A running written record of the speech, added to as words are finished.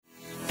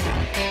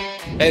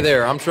Hey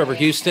there, I'm Trevor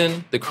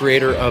Houston, the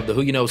creator of the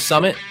Who You Know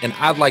Summit, and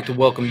I'd like to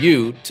welcome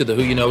you to the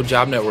Who You Know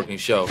Job Networking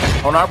Show.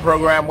 On our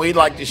program, we'd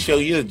like to show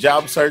you a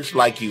job search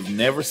like you've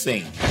never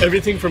seen.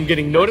 Everything from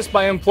getting noticed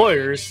by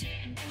employers,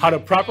 how to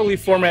properly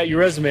format your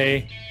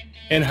resume,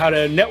 and how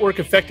to network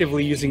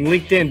effectively using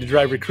LinkedIn to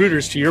drive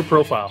recruiters to your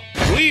profile.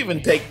 We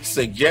even take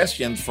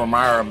suggestions from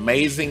our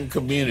amazing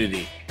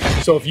community.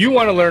 So if you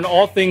want to learn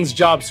all things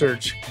job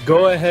search,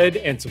 go ahead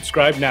and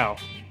subscribe now.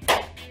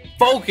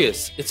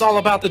 Focus. It's all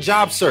about the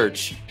job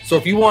search. So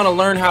if you want to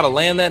learn how to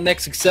land that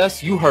next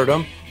success, you heard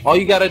them. All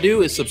you got to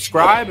do is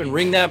subscribe and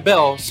ring that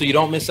bell so you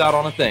don't miss out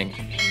on a thing.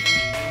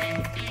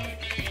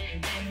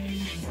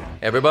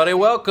 Everybody,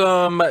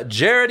 welcome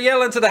Jared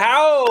Yellen to the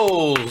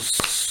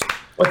house.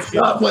 What's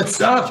up?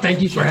 What's up?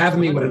 Thank you for having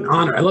me. What an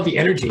honor. I love the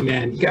energy,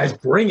 man. You guys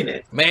bringing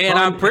it. Man,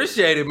 I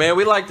appreciate it, man.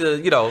 We like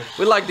to,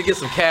 get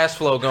some cash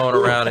flow going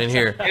around in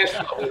here.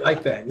 We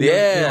like that.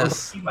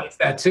 Yes. He likes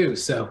that too.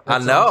 So I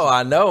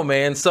know,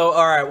 man. So,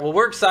 all right. Well,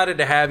 we're excited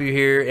to have you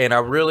here, and I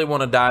really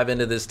want to dive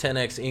into this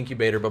 10X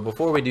incubator. But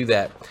before we do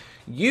that,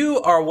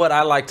 you are what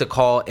I like to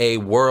call a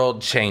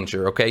world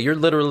changer. Okay. You're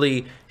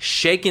literally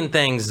shaking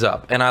things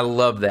up, and I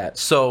love that.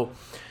 So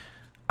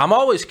I'm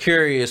always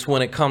curious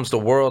when it comes to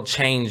world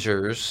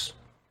changers,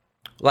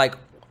 like,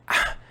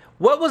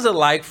 what was it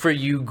like for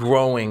you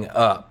growing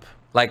up?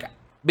 Like,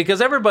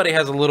 because everybody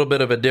has a little bit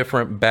of a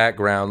different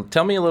background.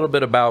 Tell me a little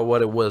bit about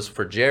what it was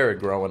for Jared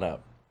growing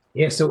up.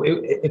 Yeah, so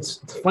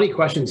it's a funny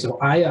question. So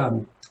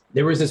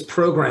there was this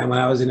program when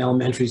I was in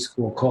elementary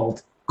school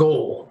called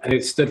GOAL, and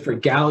it stood for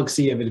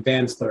Galaxy of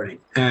Advanced Learning.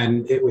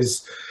 And it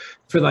was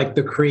for like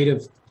the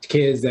creative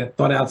kids that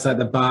thought outside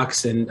the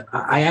box, and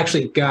I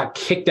actually got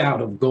kicked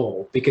out of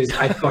GOAL because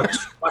I thought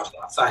too much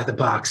outside the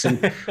box. And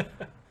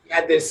we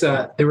had this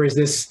there was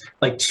this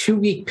like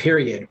 2-week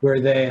period where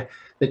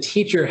the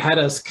teacher had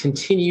us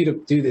continue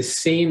to do the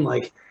same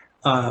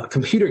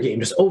computer game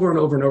just over and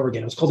over and over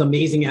again. It was called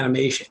Amazing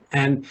Animation.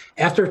 And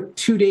after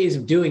 2 days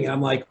of doing it,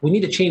 I'm like, we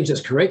need to change this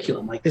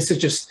curriculum. Like, this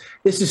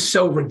is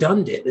so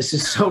redundant. This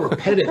is so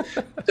repetitive.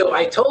 So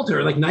I told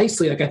her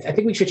nicely, I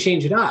think we should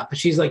change it up. But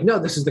she's like, no,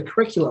 this is the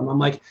curriculum. I'm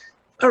like,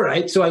 all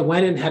right. So I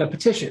went and had a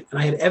petition, and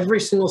I had every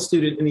single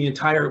student in the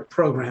entire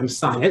program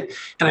sign it.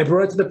 And I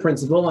brought it to the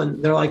principal,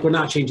 and they're like, we're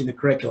not changing the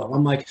curriculum.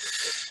 I'm like,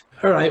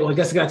 all right, well, I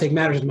guess I got to take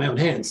matters into my own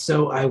hands.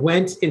 So I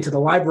went into the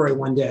library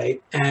one day,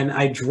 and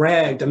I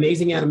dragged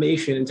Amazing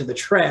Animation into the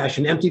trash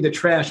and emptied the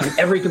trash on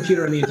every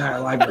computer in the entire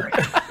library.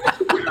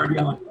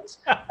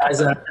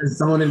 as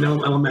someone in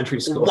elementary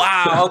school.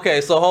 Wow.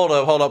 Okay. So hold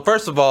up.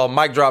 First of all,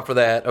 mic drop for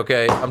that.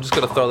 Okay. I'm just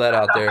going to throw that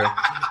out there.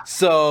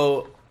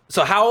 So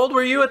how old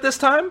were you at this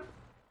time?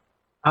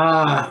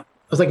 I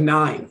was like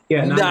 9.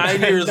 Yeah,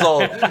 9 years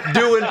old,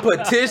 doing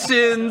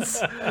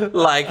petitions.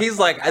 Like, he's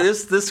like,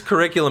 this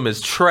curriculum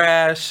is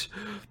trash.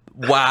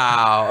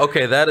 Wow.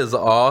 Okay, that is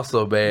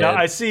awesome, man. Now,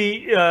 I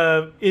see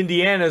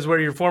Indiana is where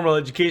your formal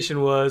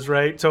education was,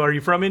 right? So are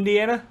you from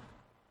Indiana?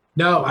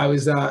 No, I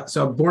was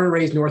born and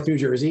raised North New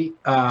Jersey.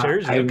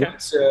 Jersey, okay.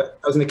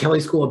 I was in the Kelley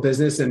School of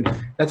Business, and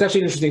that's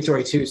actually an interesting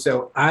story too.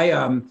 So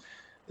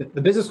the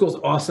business school is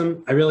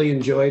awesome. I really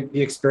enjoyed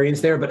the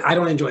experience there, but I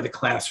don't enjoy the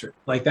classroom.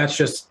 Like,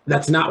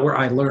 that's not where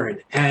I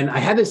learned. And I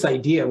had this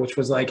idea, which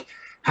was like,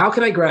 how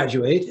can I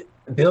graduate,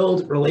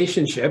 build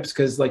relationships?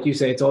 Because like you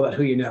say, it's all about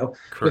who you know.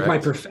 Correct. With my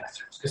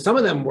professors. Because some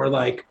of them were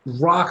like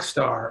rock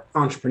star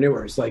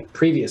entrepreneurs, like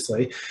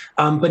previously,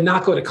 but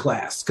not go to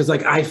class. Because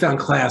like I found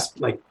class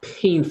like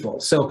painful.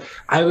 So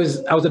I was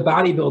a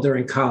bodybuilder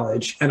in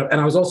college, and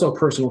I was also a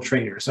personal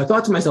trainer. So I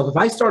thought to myself, if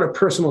I start a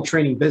personal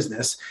training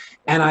business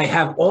and I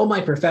have all my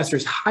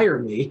professors hire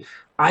me,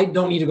 I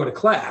don't need to go to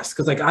class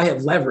because like I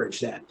have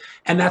leverage then.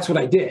 And that's what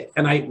I did.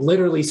 And I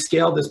literally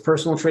scaled this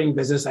personal training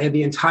business. I had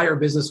the entire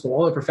business school.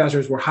 All the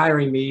professors were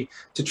hiring me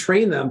to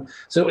train them.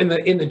 So in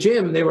the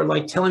gym, they were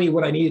like telling me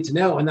what I needed to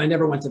know. And I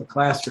never went to the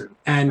classroom.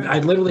 And I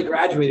literally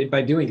graduated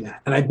by doing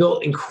that. And I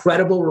built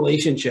incredible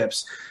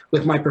relationships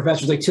with my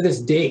professors. Like to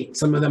this date,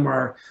 some of them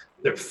are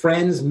their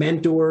friends,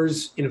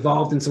 mentors,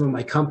 involved in some of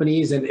my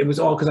companies. And it was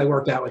all because I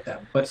worked out with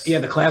them. But yeah,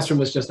 the classroom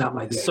was just not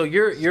my deal. So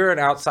you're an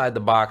outside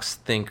the box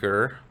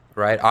thinker.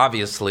 Right.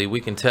 Obviously,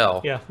 we can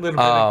tell. Yeah, a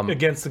little bit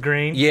against the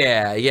grain.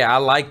 Yeah. I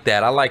like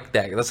that.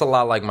 That's a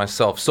lot like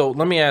myself. So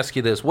let me ask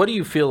you this. What do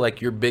you feel like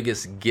your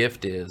biggest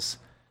gift is?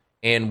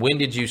 And when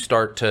did you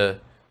start to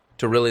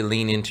really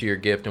lean into your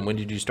gift? And when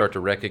did you start to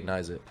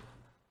recognize it?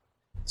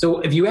 So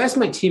if you ask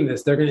my team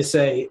this, they're going to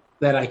say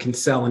that I can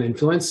sell and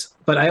influence.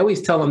 But I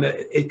always tell them that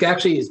it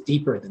actually is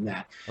deeper than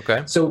that.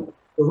 Okay. So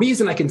the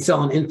reason I can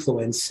sell and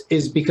influence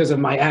is because of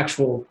my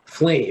actual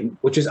flame,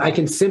 which is I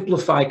can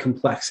simplify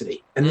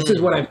complexity. And this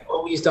is what I've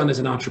always done as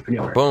an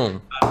entrepreneur.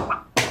 Boom.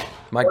 One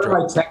of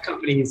my tech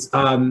companies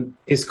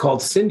is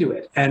called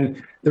Synduit.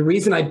 And the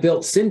reason I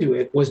built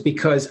Synduit was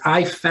because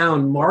I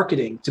found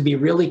marketing to be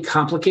really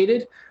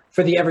complicated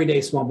for the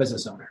everyday small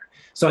business owner.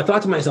 So I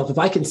thought to myself, if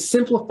I can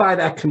simplify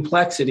that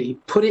complexity,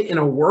 put it in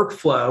a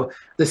workflow,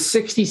 the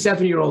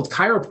 67-year-old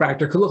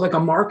chiropractor could look like a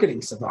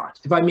marketing savant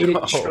if I made it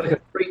like a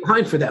straight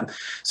line for them.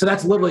 So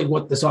that's literally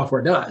what the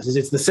software does. Is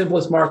it's the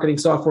simplest marketing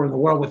software in the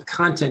world with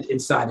content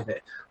inside of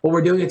it. What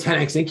we're doing at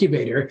 10X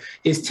Incubator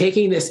is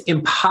taking this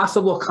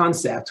impossible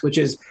concept, which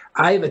is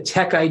I have a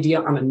tech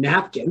idea on a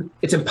napkin.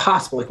 It's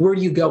impossible. Like, where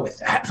do you go with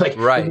that? Like,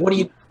 what do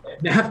you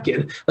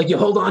napkin? Like, you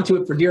hold on to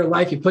it for dear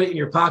life, you put it in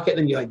your pocket, and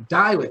then you like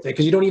die with it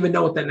because you don't even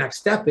know what that next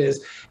step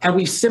is. And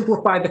we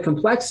simplified the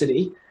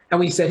complexity. And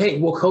we said, hey,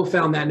 we'll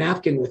co-found that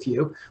napkin with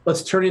you.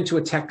 Let's turn it into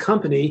a tech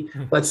company.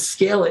 Let's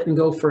scale it and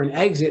go for an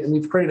exit. And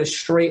we've created a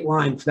straight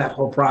line for that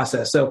whole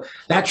process. So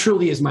that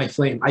truly is my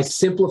flame. I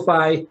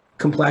simplify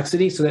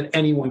complexity so that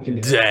anyone can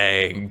do it.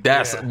 Dang,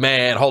 that's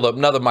man. Hold up,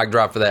 another mic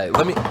drop for that.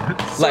 Let me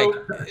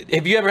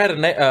have you ever had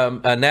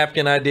a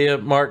napkin idea,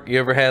 Mark? You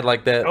ever had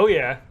like that? Oh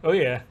yeah.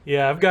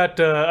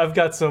 I've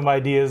got some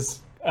ideas.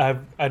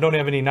 I don't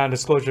have any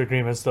non-disclosure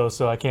agreements though,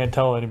 so I can't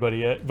tell anybody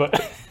yet. But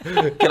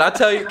Can I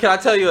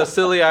tell you a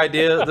silly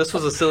idea? This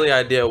was a silly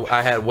idea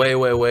I had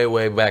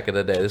way back in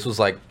the day. This was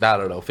like, I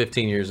don't know,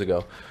 15 years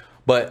ago.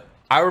 But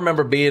I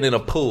remember being in a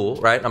pool,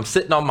 right? I'm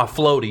sitting on my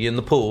floaty in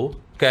the pool,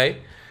 okay?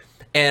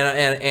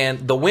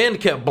 And the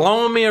wind kept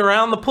blowing me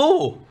around the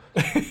pool,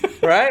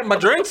 right? My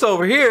drink's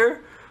over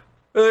here,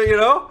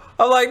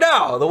 I'm like,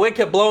 no, the wind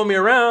kept blowing me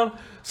around.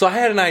 So I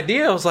had an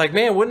idea. I was like,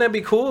 man, wouldn't that be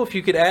cool if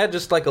you could add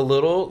just like a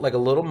little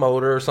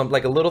motor or something,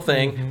 like a little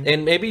thing,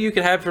 and maybe you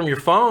could have it from your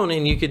phone,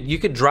 and you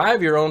could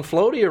drive your own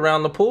floaty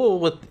around the pool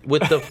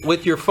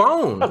with your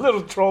phone. A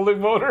little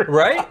trolling motor,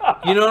 right?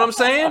 You know what I'm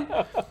saying?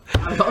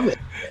 I love it.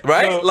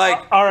 Right? So,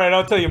 all right,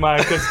 I'll tell you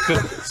mine.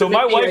 So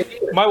my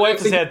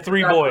wife has had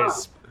 3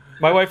 boys.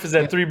 My wife has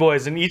had 3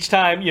 boys, and each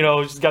time,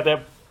 she's got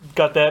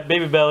that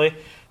baby belly.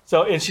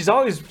 So, and she was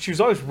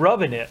always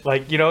rubbing it,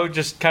 like,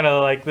 just kind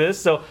of like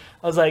this. So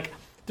I was like,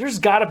 there's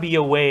got to be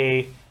a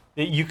way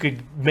that you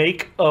could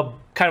make a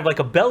kind of like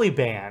a belly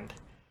band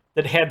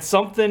that had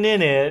something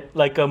in it,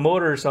 like a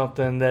motor or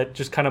something, that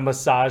just kind of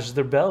massaged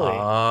their belly.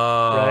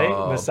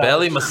 Right?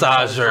 Belly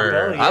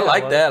massager. Belly, I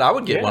like that. I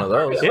would get one of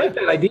those. I like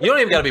that idea. You don't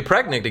even got to be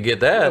pregnant to get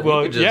that.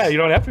 Well, you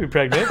don't have to be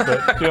pregnant,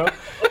 but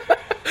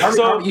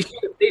So you see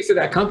the face of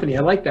that company. I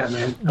like that,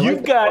 man.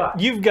 You've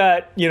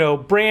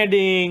got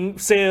branding,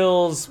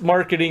 sales,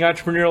 marketing,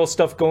 entrepreneurial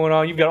stuff going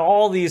on. You've got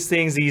all these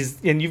things,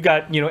 and you've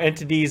got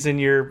entities in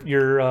your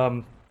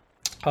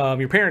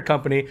parent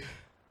company.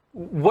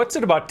 What's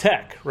it about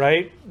tech,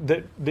 right?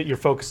 That you're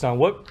focused on?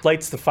 What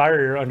lights the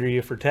fire under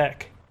you for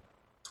tech?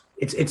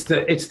 It's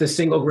the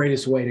single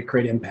greatest way to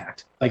create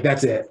impact. Like,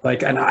 that's it.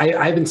 Like, and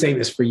I've been saying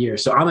this for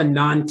years. So I'm a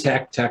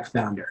non-tech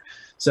founder.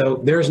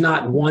 So there's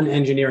not one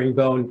engineering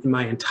bone in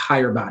my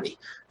entire body.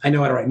 I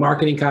know how to write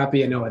marketing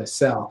copy. I know how to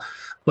sell,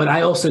 but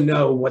I also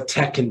know what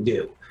tech can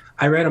do.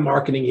 I ran a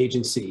marketing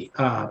agency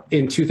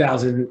in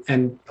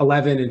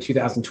 2011 and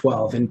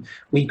 2012, and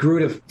we grew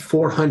to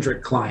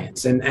 400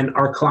 clients. And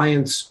our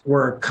clients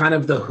were kind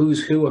of the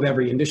who's who of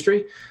every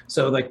industry.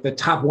 So like the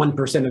top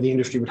 1% of the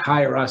industry would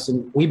hire us,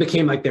 and we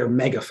became like their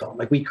megaphone.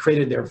 Like, we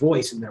created their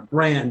voice and their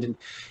brand. And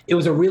it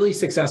was a really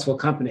successful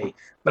company,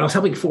 but I was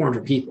helping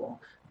 400 people.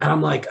 And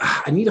I'm like,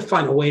 I need to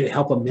find a way to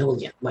help 1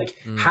 million. Like,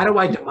 how do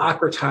I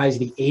democratize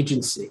the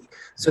agency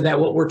so that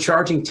what we're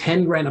charging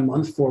 10 grand a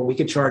month for, we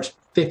could charge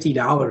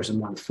 $50 a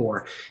month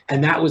for?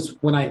 And that was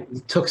when I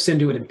took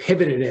Synduit and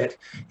pivoted it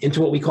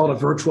into what we called a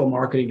virtual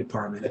marketing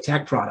department, a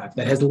tech product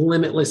that has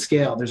limitless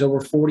scale. There's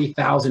over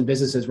 40,000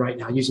 businesses right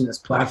now using this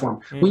platform.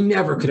 We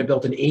never could have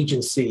built an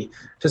agency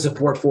to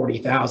support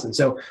 40,000.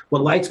 So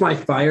what lights my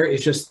fire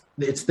is just,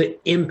 it's the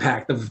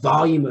impact, the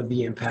volume of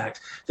the impact,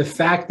 the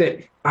fact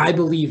that I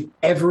believe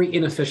every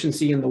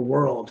inefficiency in the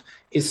world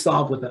is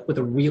solved with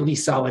a really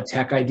solid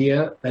tech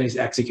idea that is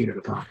executed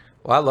upon.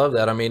 Well, I love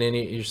that. I mean, and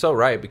you're so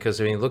right, because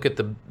look at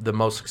the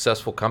most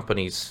successful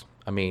companies.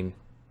 I mean,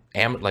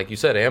 like you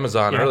said,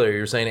 Amazon earlier.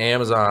 You were saying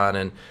Amazon,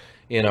 and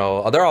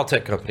they're all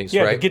tech companies,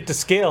 right? To get to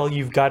scale,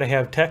 you've got to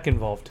have tech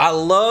involved. I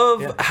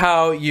love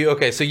how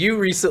so you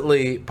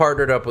recently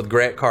partnered up with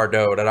Grant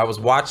Cardone, and I was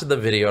watching the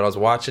video, and I was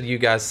watching you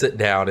guys sit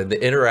down, and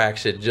the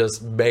interaction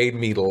just made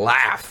me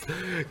laugh.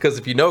 Because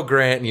if you know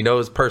Grant, and you know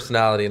his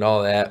personality and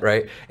all that,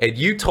 right? And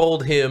you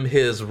told him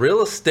his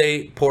real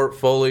estate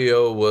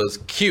portfolio was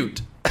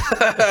cute.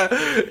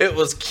 It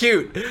was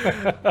cute.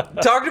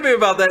 Talk to me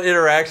about that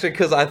interaction,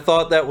 because I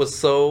thought that was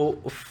so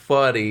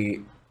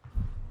funny.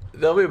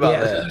 Tell me about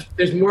that.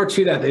 There's more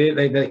to that.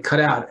 They cut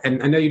out,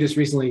 and I know you just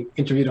recently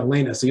interviewed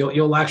Elena, so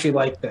you'll actually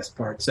like this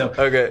part. So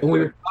when we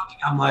were talking,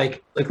 I'm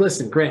like,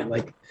 listen, Grant,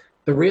 like,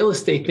 the real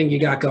estate thing you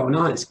got going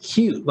on is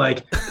cute.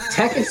 Like,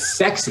 tech is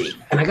sexy,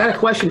 and I got a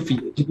question for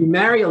you. Did you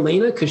marry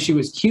Elena because she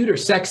was cute or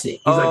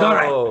sexy? He's like, all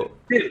right,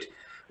 dude,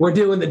 we're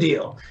doing the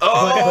deal. That's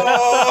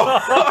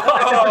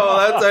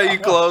how you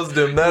closed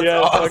him. That's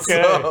awesome.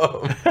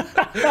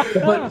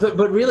 Okay.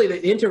 but really,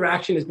 the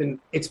interaction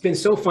it's been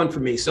so fun for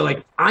me. So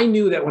like, I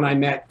knew that when I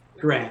met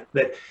Grant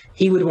that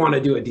he would want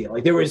to do a deal.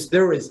 Like there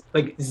was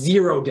like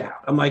zero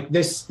doubt. I'm like,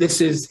 this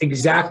is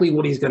exactly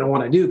what he's going to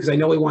want to do because I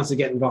know he wants to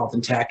get involved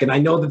in tech, and I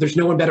know that there's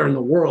no one better in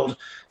the world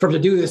for him to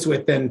do this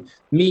with than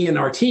me and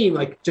our team.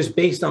 Like just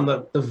based on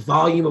the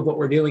volume of what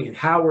we're doing and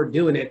how we're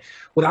doing it,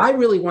 what I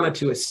really wanted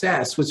to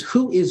assess was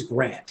who is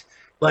Grant.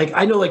 Like,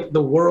 I know like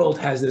the world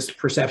has this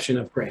perception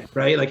of Grant,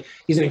 right? Like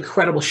he's an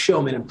incredible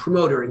showman and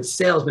promoter and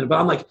salesman, but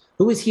I'm like,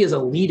 who is he as a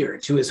leader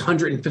to his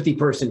 150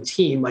 person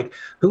team? Like,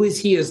 who is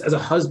he as a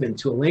husband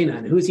to Elena?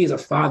 And who is he as a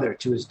father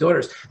to his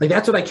daughters? Like,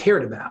 that's what I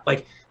cared about.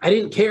 Like, I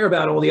didn't care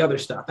about all the other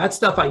stuff. That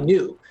stuff I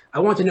knew. I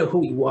wanted to know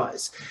who he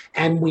was.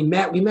 And we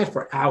met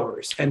for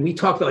hours and we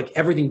talked about like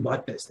everything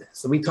but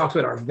business. And we talked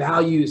about our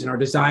values and our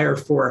desire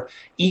for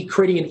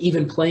creating an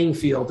even playing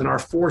field and our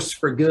force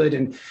for good.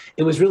 And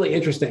it was really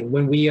interesting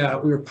when we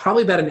were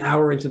probably about an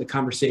hour into the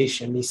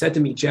conversation. He said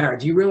to me, Jared,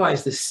 do you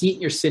realize the seat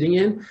you're sitting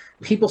in?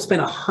 People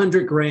spend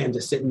 $100,000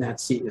 to sit in that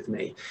seat with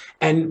me.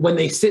 And when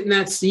they sit in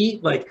that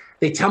seat, like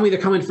they tell me they're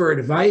coming for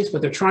advice,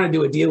 but they're trying to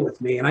do a deal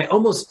with me. And I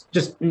almost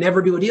just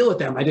never do a deal with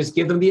them. I just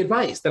give them the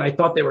advice that I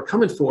thought they were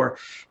coming for.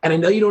 And I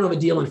know you don't have a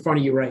deal in front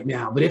of you right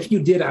now, but if you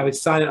did, I would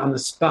sign it on the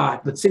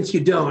spot. But since you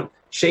don't,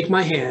 shake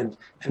my hand,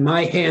 and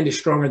my hand is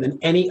stronger than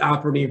any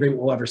operating agreement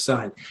we'll ever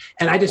sign.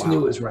 And I just knew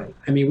it was right.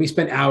 I mean, we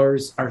spent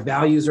hours, our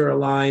values are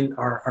aligned,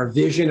 our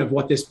vision of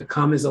what this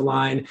become is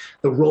aligned,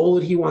 the role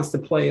that he wants to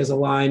play is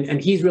aligned,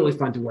 and he's really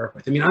fun to work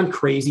with. I mean, I'm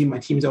crazy. My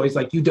team's always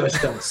like, you just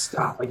don't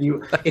stop. Like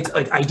it's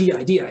like idea,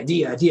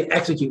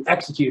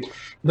 execute.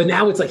 But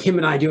now it's like him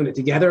and I doing it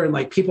together, and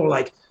like people are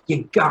like,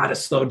 you gotta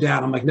slow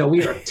down. I'm like, no,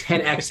 we are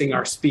 10xing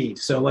our speed.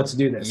 So let's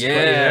do this.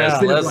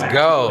 Let's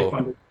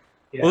go.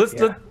 Yeah,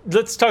 well,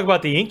 let's talk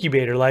about the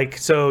incubator. Like,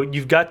 so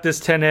you've got this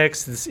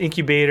 10X, this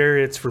incubator.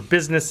 It's for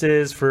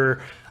businesses,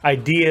 for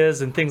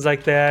ideas, and things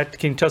like that.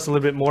 Can you tell us a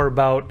little bit more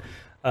about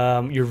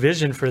your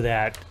vision for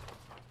that?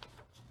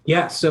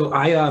 Yeah. So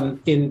I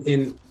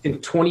in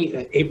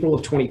April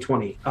of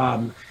 2020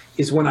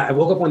 is when I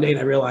woke up one day and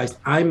I realized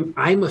I'm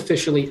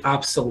officially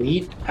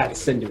obsolete at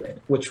Synduit,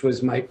 which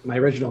was my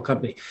original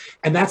company.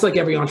 And that's like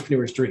every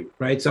entrepreneur's dream,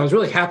 right? So I was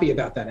really happy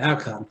about that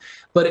outcome.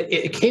 But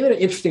it came at an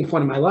interesting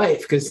point in my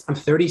life because I'm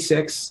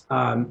 36.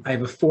 I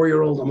have a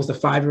 4-year-old, almost a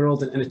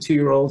 5-year-old, and a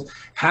 2-year-old,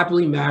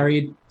 happily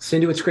married.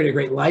 Synduit's created a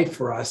great life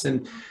for us.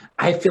 And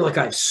I feel like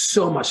I have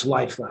so much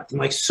life left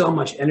and like so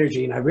much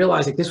energy. And I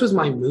realized like this was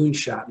my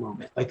moonshot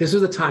moment. Like this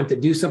was the time to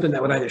do something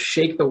that would either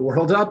shake the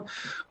world up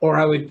or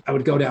I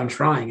would go down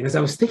trying. And as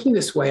I was thinking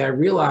this way, I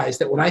realized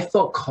that what I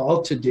felt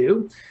called to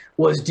do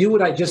was do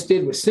what I just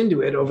did with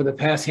Synduit over the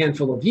past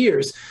handful of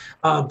years,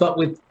 but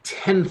with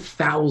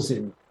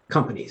 10,000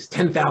 companies,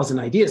 10,000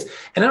 ideas.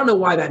 And I don't know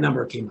why that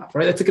number came up,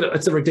 right?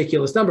 That's a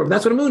ridiculous number, but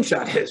that's what a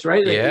moonshot is,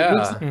 right?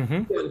 Yeah.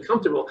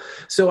 Uncomfortable.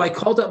 So I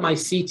called up my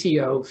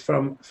CTO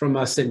from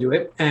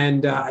Synduit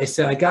and I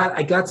said,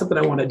 I got something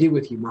I want to do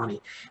with you,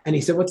 Monty. And he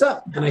said, what's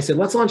up? And I said,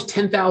 let's launch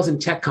 10,000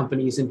 tech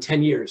companies in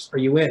 10 years. Are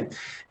you in?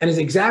 And his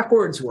exact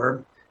words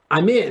were,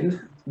 I'm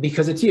in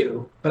because it's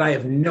you, but I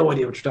have no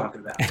idea what you're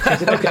talking about. So I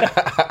said, okay,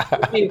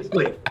 let me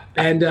explain.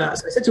 And so I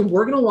said to him,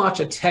 we're going to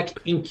launch a tech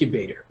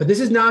incubator, but this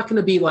is not going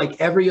to be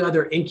like every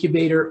other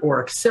incubator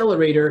or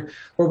accelerator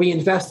where we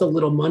invest a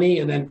little money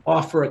and then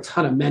offer a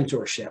ton of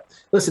mentorship.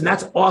 Listen,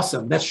 that's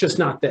awesome. That's just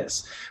not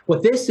this.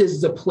 What this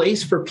is a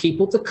place for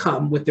people to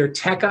come with their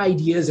tech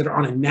ideas that are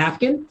on a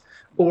napkin,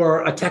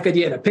 or a tech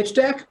idea in a pitch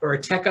deck, or a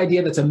tech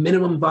idea that's a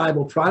minimum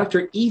viable product,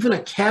 or even a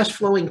cash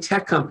flowing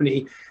tech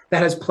company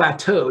that has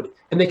plateaued,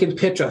 and they can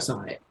pitch us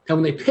on it. And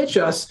when they pitch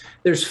us,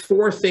 there's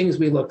 4 things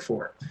we look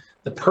for: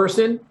 the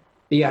person,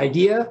 the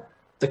idea,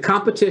 the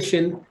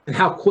competition, and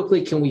how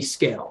quickly can we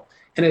scale.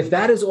 And if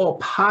that is all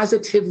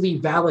positively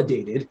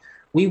validated,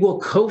 we will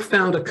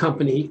co-found a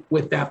company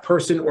with that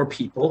person or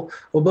people.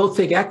 We'll both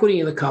take equity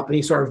in the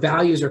company, so our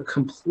values are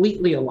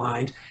completely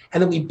aligned.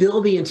 And then we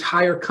build the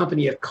entire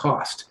company at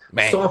cost.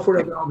 Man.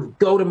 Software development,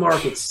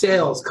 go-to-market,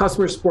 sales,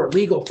 customer support,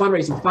 legal,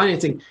 fundraising,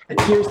 financing. And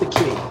here's the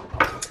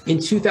key. In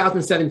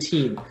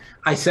 2017,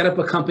 I set up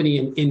a company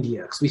in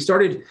India. So we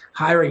started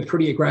hiring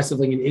pretty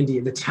aggressively in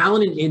India. The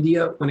talent in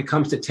India when it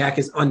comes to tech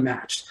is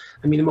unmatched.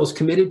 I mean, the most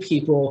committed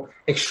people,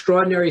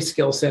 extraordinary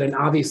skill set, and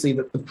obviously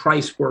the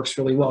price works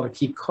really well to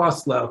keep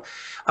costs low.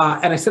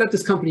 And I set up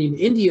this company in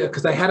India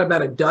because I had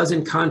about a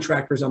dozen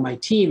contractors on my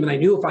team, and I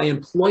knew if I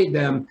employed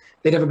them,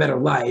 they'd have a better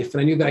life.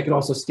 And I knew that I could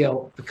also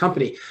scale the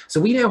company. So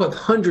we now have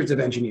hundreds of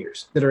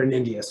engineers that are in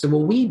India. So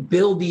when we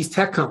build these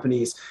tech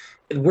companies,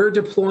 we're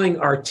deploying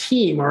our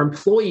team, our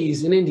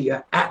employees in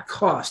India at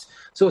cost.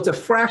 So it's a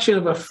fraction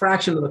of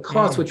the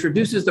cost, which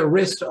reduces the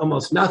risk to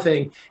almost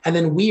nothing. And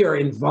then we are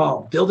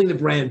involved, building the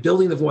brand,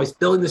 building the voice,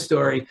 building the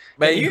story.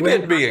 Man, you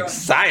get me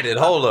excited.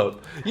 Hold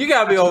up. You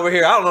got me over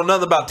here. I don't know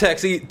nothing about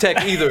tech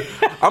either.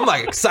 I'm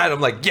like excited.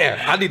 I'm like,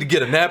 yeah, I need to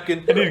get a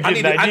napkin. I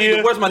need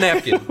to where's my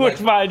napkin?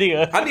 Where's my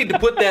idea? I need to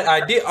put that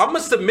idea. I'm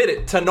going to submit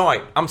it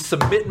tonight. I'm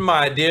submitting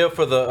my idea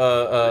for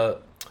the,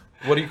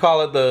 what do you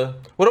call it?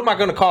 What am I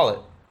going to call it?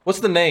 What's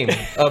the name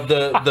of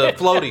the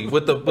floaty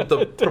with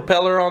the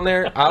propeller on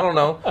there? I don't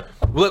know.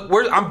 Look,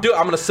 I'm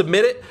going to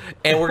submit it,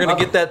 and we're going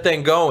to get that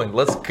thing going.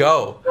 Let's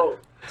go.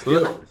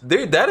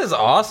 Dude, that is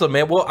awesome,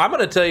 man. Well, I'm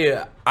going to tell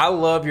you, I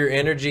love your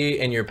energy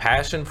and your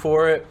passion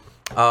for it.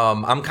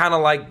 I'm kind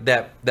of like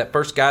that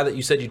first guy that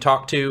you said you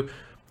talked to,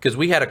 because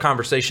we had a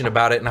conversation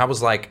about it, and I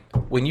was like,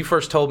 when you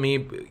first told me,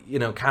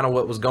 kind of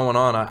what was going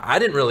on, I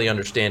didn't really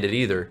understand it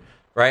either,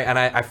 right? And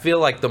I feel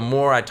like the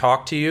more I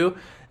talk to you,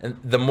 and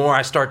the more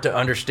I start to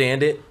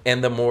understand it,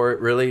 and the more it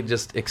really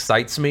just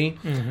excites me.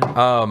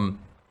 Mm-hmm.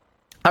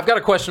 I've got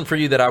a question for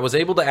you that I was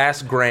able to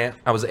ask Grant,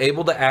 I was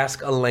able to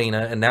ask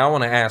Elena, and now I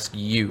want to ask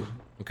you,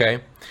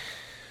 okay?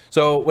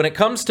 So when it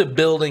comes to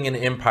building an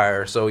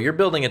empire, so you're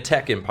building a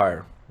tech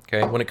empire,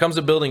 okay? When it comes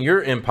to building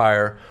your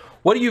empire,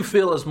 what do you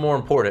feel is more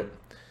important?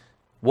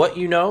 What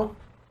you know,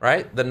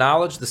 right? The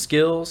knowledge, the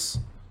skills,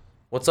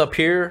 what's up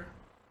here,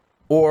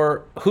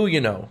 or who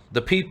you know,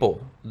 the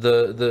people,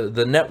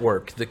 the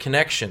network, the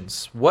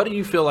connections. What do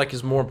you feel like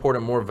is more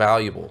important, more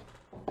valuable?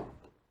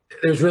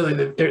 There's really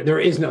there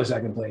is no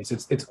second place.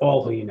 It's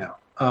all who you know.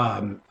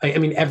 I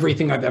mean,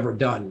 everything I've ever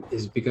done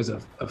is because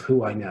of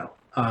who I know.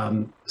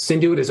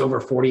 Synduit is over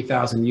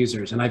 40,000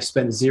 users, and I've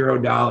spent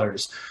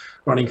 $0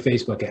 running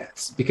Facebook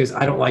ads because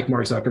I don't like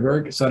Mark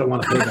Zuckerberg, so I don't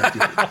want to pay that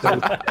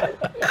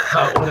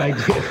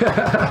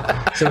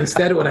dude. So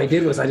instead, what I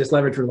did was I just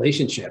leveraged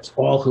relationships,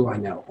 all who I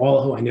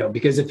know.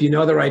 Because if you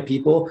know the right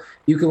people,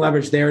 you can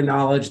leverage their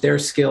knowledge, their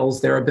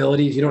skills, their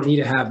abilities. You don't need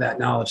to have that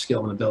knowledge,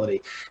 skill, and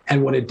ability.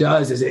 And what it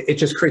does is it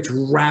just creates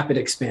rapid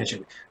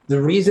expansion.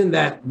 The reason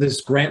that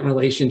this Grant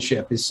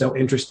relationship is so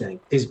interesting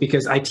is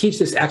because I teach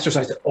this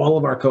exercise to all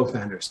of our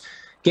co-founders.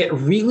 Get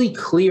really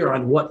clear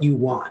on what you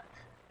want,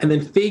 and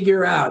then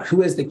figure out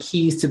who has the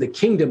keys to the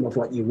kingdom of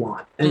what you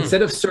want. And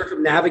instead of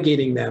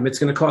circumnavigating them, it's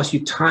going to cost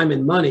you time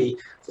and money.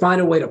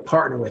 Find a way to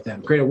partner with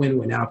them, create a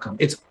win-win outcome.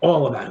 It's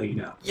all about who you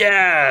know.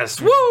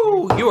 Yes.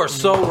 Woo! You are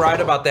so right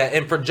about that.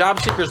 And for job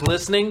seekers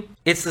listening,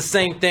 it's the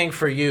same thing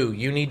for you.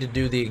 You need to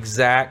do the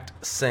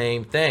exact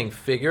same thing.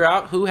 Figure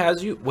out who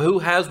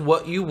has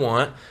what you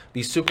want,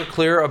 be super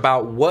clear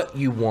about what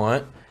you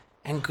want,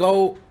 and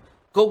go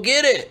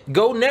get it.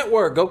 Go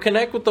network. Go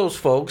connect with those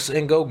folks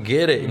and go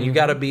get it. And you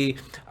got to be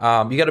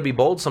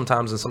bold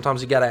sometimes, and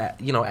sometimes you got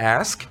to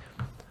ask.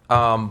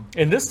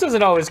 And this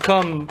doesn't always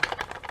come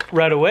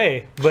right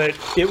away, but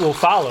it will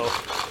follow,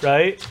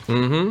 right?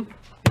 Mm-hmm.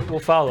 It will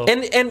follow.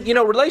 And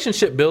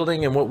relationship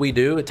building and what we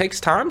do, it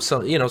takes time.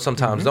 So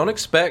sometimes don't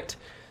expect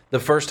the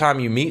first time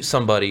you meet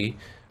somebody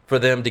for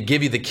them to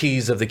give you the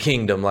keys of the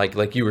kingdom,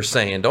 like you were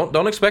saying.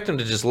 Don't expect them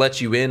to just let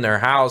you in their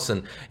house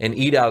and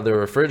eat out of their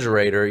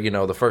refrigerator,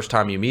 the first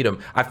time you meet them.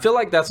 I feel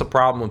like that's a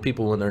problem with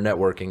people when they're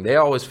networking. They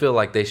always feel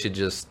like they should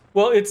just...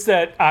 Well, it's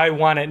that I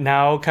want it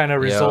now kind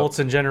of results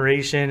and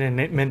generation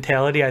and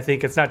mentality. I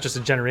think it's not just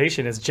a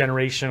generation, it's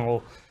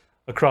generational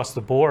across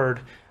the board.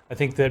 I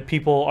think that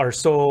people are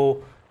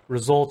so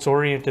results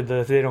oriented that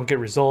if they don't get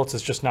results,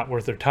 it's just not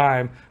worth their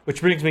time. Which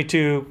brings me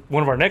to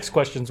one of our next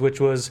questions, which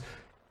was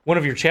one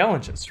of your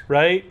challenges,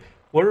 right?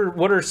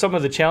 What are some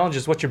of the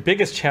challenges? What's your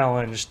biggest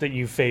challenge that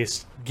you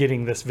faced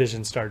getting this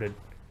vision started?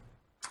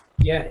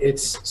 Yeah,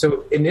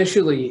 so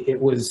initially it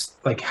was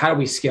like, how do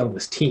we scale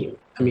this team?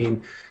 I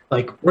mean,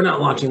 like, we're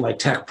not launching like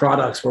tech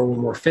products where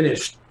when we're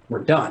finished, we're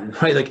done,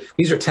 right? Like,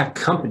 these are tech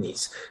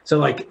companies. So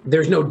like,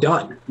 there's no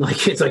done.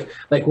 Like, it's like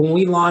when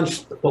we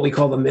launched what we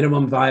call the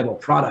minimum viable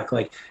product,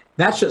 like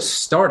that's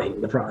just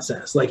starting the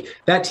process. Like,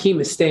 that team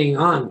is staying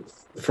on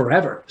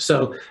forever.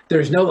 So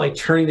there's no like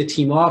turning the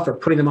team off or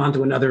putting them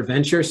onto another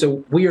venture.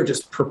 So we are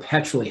just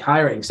perpetually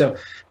hiring. So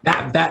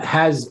that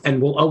has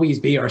and will always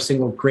be our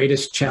single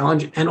greatest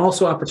challenge and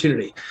also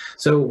opportunity.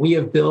 So we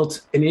have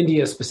built in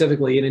India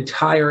specifically an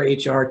entire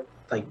HR,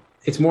 like,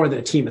 it's more than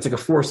a team. It's like a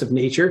force of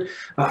nature.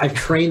 I've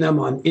trained them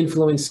on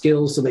influence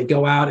skills so they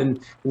go out and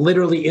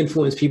literally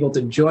influence people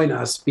to join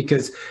us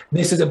because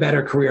this is a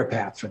better career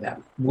path for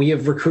them. We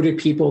have recruited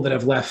people that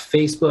have left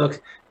Facebook,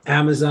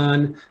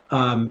 Amazon,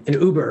 and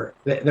Uber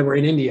that were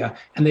in India,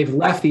 and they've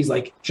left these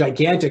like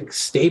gigantic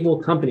stable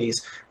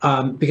companies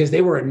because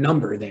they were a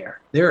number there.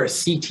 They're a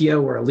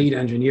CTO or a lead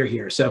engineer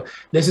here. So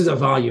this is a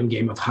volume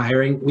game of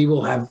hiring. We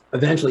will have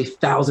eventually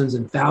thousands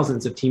and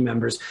thousands of team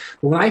members.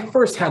 But when I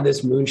first had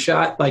this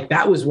moonshot, like,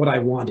 that was what I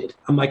wanted.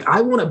 I'm like, I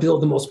want to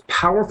build the most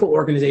powerful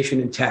organization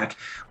in tech,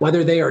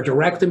 whether they are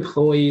direct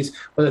employees,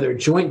 whether they're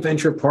joint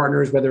venture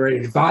partners, whether they're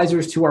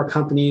advisors to our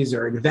companies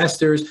or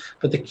investors.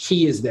 But the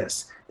key is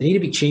this. They need to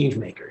be change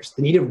makers.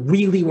 They need to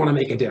really want to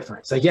make a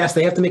difference. Like, yes,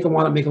 they have to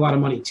want to make a lot of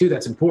money too.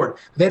 That's important.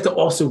 But they have to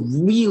also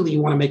really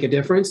want to make a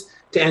difference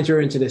to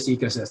enter into this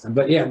ecosystem.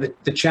 But yeah,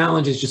 the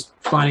challenge is just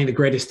finding the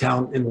greatest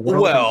talent in the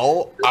world.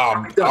 Well,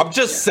 I'm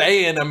just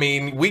saying, I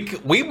mean,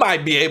 we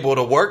might be able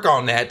to work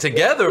on that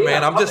together,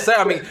 man. I'm just saying,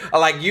 I mean,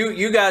 like,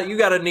 you got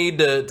to need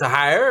to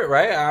hire,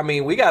 right? I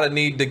mean, we got to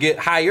need to get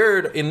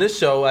hired in this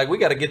show. Like, we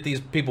got to get these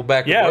people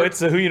back to work.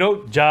 It's a Who You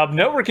Know job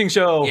networking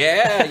show.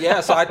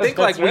 Yeah. So I think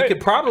like we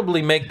could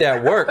probably make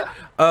that work.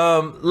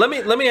 Let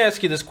me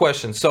ask you this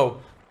question. So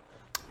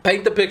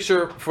paint the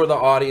picture for the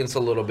audience a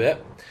little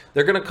bit.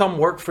 They're going to come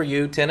work for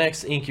you,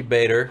 10X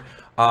Incubator.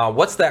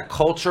 What's that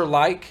culture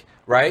like,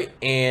 right?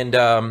 And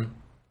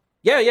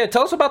yeah,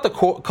 tell us about the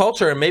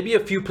culture and maybe a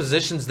few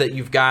positions that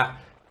you've got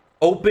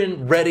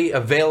open, ready,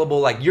 available.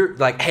 Like you're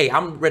like, hey,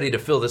 I'm ready to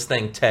fill this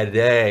thing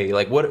today.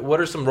 Like what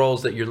are some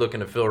roles that you're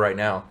looking to fill right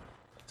now?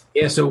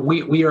 Yeah, so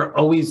we are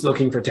always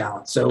looking for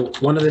talent. So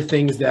one of the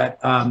things that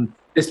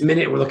this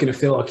minute we're looking to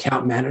fill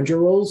account manager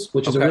roles,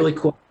 which is a really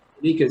cool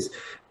because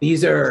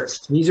these are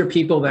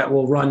people that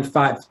will run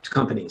 5 tech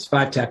companies.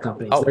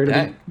 Oh, they're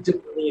going to be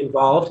intimately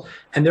involved,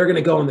 and they're going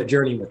to go on the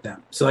journey with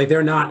them. So like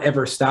they're not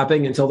ever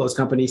stopping until those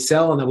companies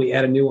sell, and then we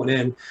add a new one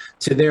in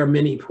to their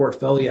mini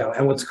portfolio.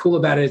 And what's cool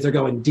about it is they're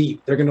going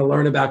deep. They're going to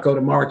learn about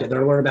go-to-market. They're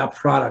going to learn about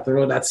product. They're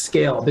going to learn about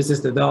scale, business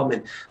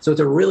development. So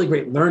it's a really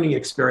great learning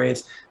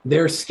experience.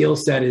 Their skill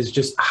set is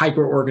just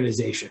hyper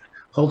organization,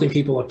 holding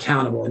people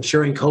accountable,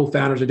 ensuring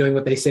co-founders are doing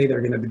what they say they're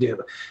going to do.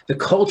 The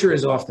culture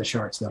is off the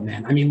charts though,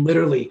 man. I mean,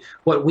 literally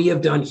what we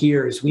have done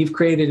here is we've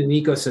created an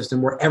ecosystem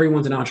where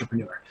everyone's an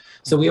entrepreneur.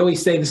 So we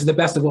always say this is the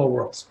best of all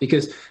worlds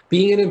because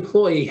being an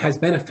employee has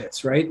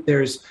benefits, right?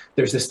 There's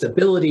the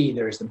stability,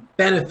 there's the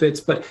benefits,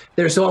 but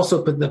there's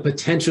also the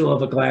potential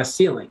of a glass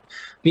ceiling.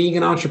 Being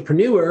an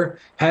entrepreneur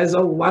has a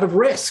lot of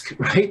risk,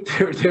 right?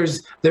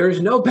 There's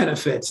no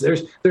benefits.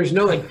 There's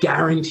no like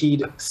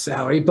guaranteed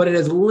salary, but it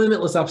has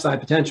limitless upside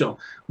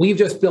potential. We've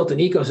just built an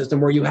ecosystem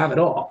where you have it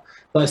all.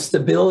 The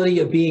stability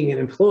of being an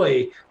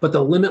employee, but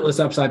the limitless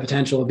upside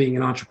potential of being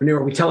an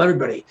entrepreneur. We tell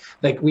everybody,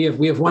 like we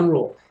have one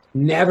rule.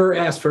 Never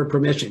ask for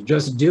permission.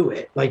 Just do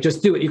it. Like,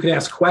 just do it. You can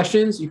ask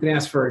questions. You can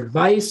ask for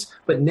advice,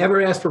 but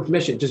never ask for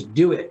permission. Just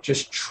do it.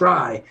 Just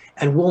try.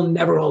 And we'll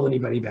never hold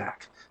anybody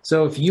back.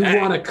 So if you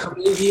want to come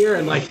in here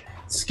and like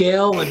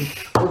scale and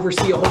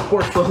oversee a whole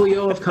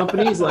portfolio of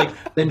companies, like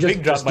then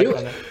just do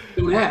it.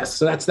 Don't ask.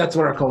 So that's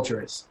what our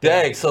culture is.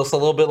 Dang, so it's a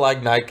little bit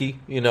like Nike,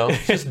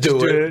 just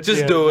do it.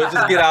 Just do it.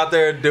 Just get out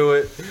there and do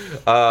it.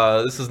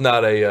 This is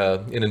not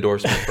an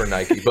endorsement for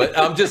Nike, but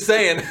I'm just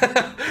saying.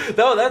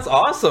 No, that's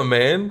awesome,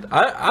 man.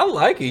 I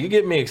like it. You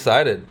get me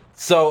excited.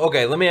 So,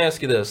 okay, let me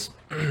ask you this.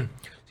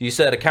 You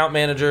said account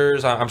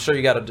managers. I'm sure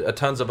you got a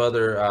tons of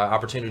other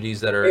opportunities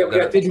that are. Yeah, we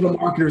got digital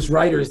marketers,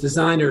 writers,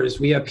 designers.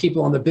 We have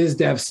people on the biz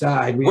dev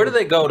side. Where do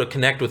they go to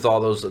connect with all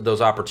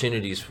those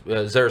opportunities?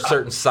 Is there a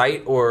certain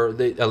site or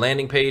a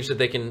landing page that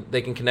they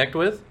can connect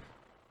with?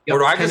 Or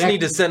do I just need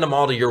to send them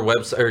all to your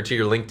website or to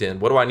your LinkedIn?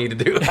 What do I need to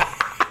do?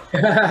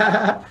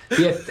 Yeah,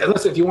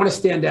 listen, if you want to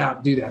stand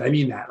out, do that. I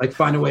mean that. Like,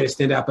 find a way to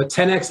stand out. But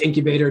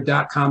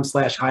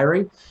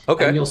 10xincubator.com/hiring.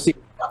 Okay. And you'll see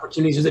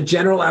opportunities. There's a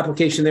general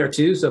application there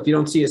too. So if you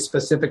don't see a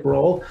specific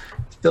role,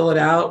 fill it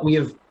out. We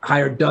have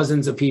hired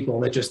dozens of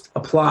people that just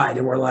applied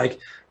and we're like,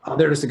 oh,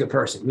 they're just a good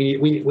person.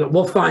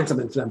 We'll find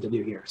something for them to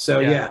do here. So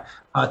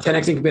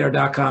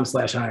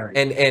 10xincubator.com/hiring.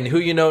 And Who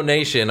You Know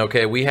Nation,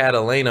 okay, we had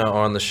Elena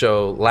on the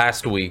show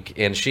last week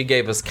and she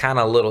gave us kind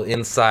of little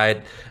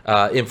inside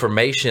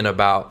information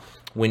about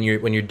when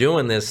you're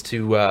doing this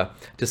to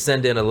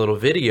send in a little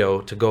video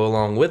to go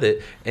along with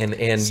it, and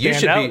you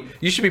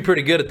should be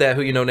pretty good at that,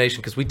 Who You Know Nation,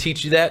 because we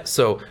teach you that.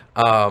 So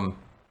I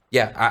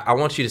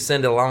want you to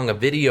send along a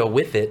video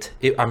with it.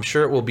 I'm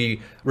sure it will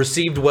be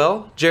received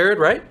well, Jared,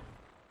 right?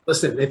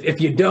 Listen,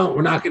 if you don't,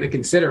 we're not going to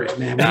consider it,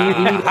 man. We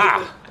need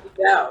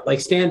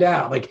stand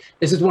out. Like,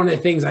 this is one of the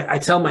things I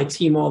tell my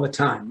team all the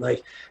time.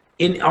 Like,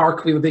 in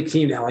ARC, we have a big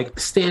team now. Like,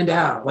 stand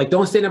out. Like,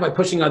 don't stand out by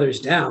pushing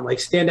others down. Like,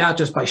 stand out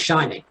just by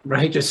shining,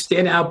 right? Just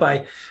stand out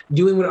by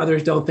doing what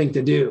others don't think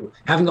to do.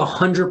 Having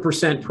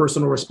 100%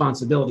 personal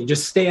responsibility.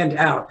 Just stand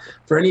out.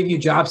 For any of you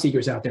job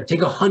seekers out there,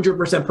 take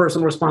 100%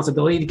 personal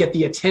responsibility to get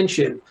the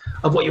attention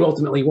of what you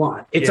ultimately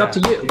want. It's up to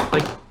you.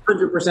 Like,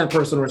 100%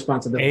 personal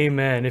responsibility.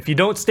 Amen. If you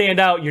don't stand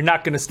out, you're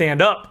not going to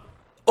stand up.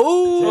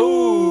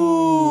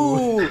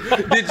 Ooh.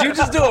 Did you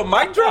just do a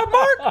mic drop,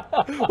 Mark?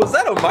 Was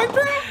that a mic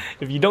drop?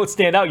 If you don't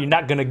stand out, you're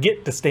not going to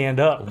get to stand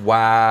up.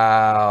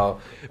 Wow.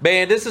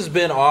 Man, this has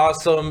been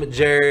awesome,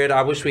 Jared.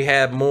 I wish we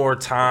had more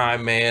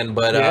time, man,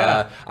 but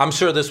I'm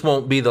sure this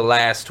won't be the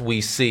last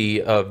we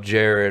see of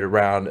Jared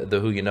around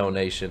the Who You Know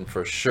Nation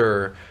for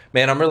sure.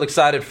 Man, I'm really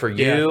excited for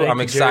you. I'm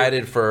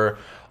excited for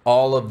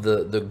all of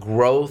the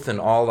growth and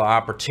all the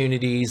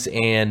opportunities,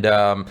 and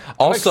also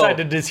I'm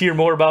excited to hear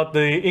more about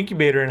the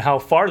incubator and how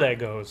far that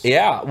goes.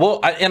 Yeah,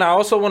 well, I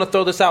also want to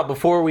throw this out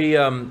before we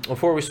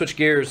switch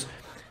gears.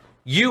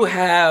 You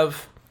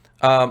have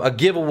a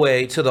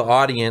giveaway to the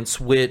audience,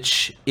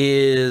 which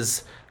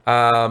is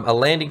a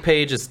landing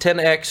page. It's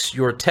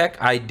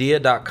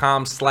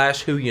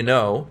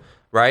 10xyourtechidea.com/whoyouknow,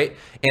 right?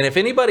 And if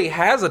anybody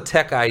has a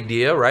tech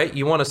idea, right,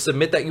 you want to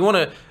submit that. You want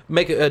to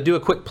do a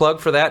quick plug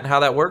for that and how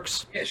that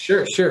works? Yeah,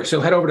 sure.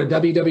 So head over to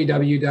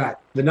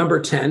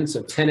www.10,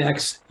 so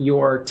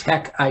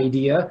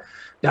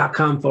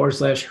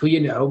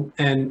 10xyourtechidea.com/whoyouknow.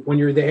 And when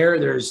you're there,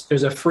 there's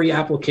a free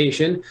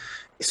application.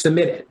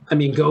 Submit it. I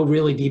mean, go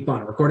really deep on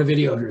it. Record a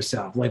video of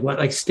yourself.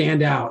 Like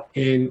stand out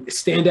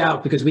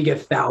because we get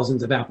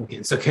thousands of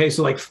applicants. Okay.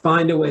 So like,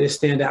 find a way to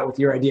stand out with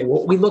your idea.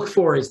 What we look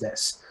for is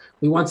this.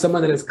 We want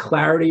someone that has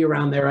clarity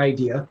around their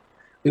idea.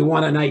 We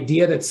want an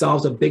idea that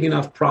solves a big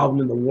enough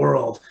problem in the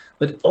world.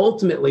 But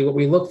ultimately, what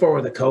we look for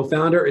with a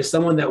co-founder is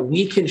someone that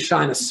we can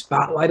shine a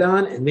spotlight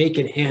on and they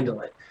can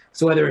handle it.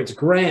 So whether it's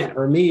Grant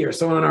or me or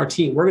someone on our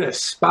team, we're going to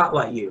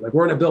spotlight you. Like,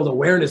 we're going to build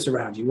awareness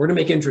around you. We're going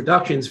to make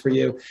introductions for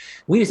you.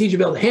 We just need you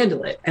to be able to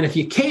handle it. And if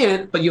you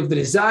can't, but you have the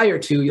desire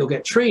to, you'll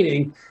get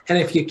training. And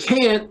if you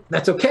can't,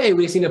 that's okay.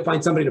 We just need to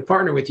find somebody to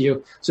partner with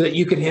you so that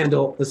you can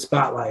handle the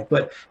spotlight.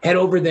 But head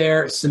over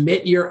there,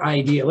 submit your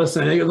idea.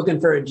 Listen, I know you're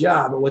looking for a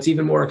job, but what's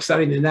even more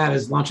exciting than that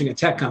is launching a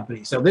tech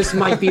company. So this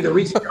might be the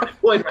reason you're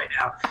employed right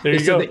now. There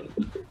you go. That you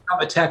can become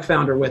a tech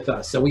founder with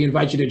us. So we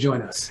invite you to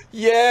join us.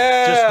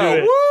 Yeah. Just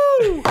do it.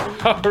 Woo!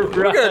 All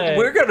right.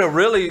 We're gonna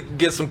really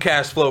get some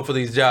cash flow for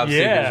these job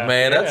seekers,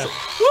 man. That's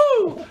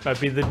woo! Might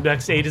be the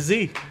next A to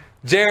Z.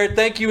 Jared,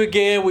 thank you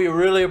again. We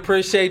really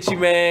appreciate you,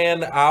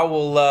 man. I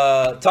will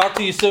talk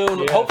to you soon.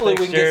 Yeah, Hopefully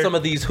thanks, we can Jared. get some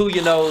of these Who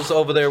You Knows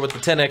over there with the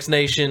 10X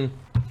Nation.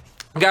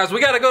 Guys,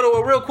 we got to go to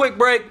a real quick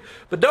break,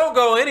 but don't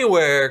go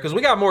anywhere because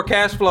we got more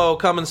cash flow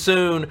coming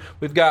soon.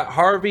 We've got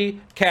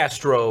Harvey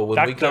Castro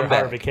when we come Dr. back.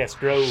 Harvey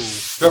Castro.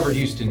 Trevor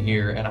Houston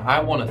here, and I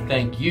want to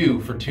thank you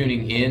for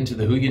tuning in to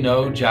the Who You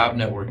Know Job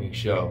Networking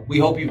Show. We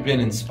hope you've been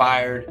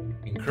inspired,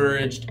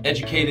 encouraged,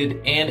 educated,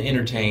 and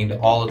entertained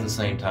all at the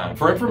same time.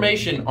 For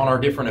information on our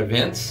different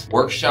events,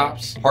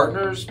 workshops,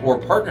 partners, or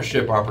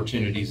partnership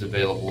opportunities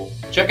available,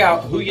 check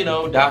out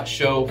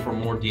whoyouknow.show for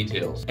more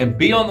details. And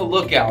be on the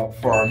lookout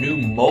for our new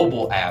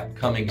mobile app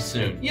coming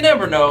soon. You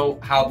never know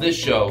how this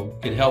show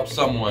could help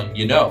someone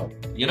you know?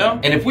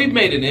 And if we've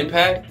made an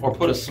impact or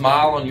put a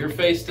smile on your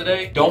face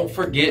today, don't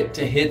forget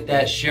to hit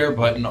that share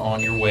button on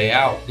your way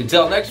out.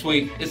 Until next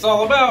week, it's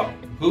all about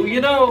Who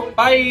You Know.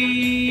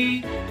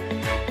 Bye!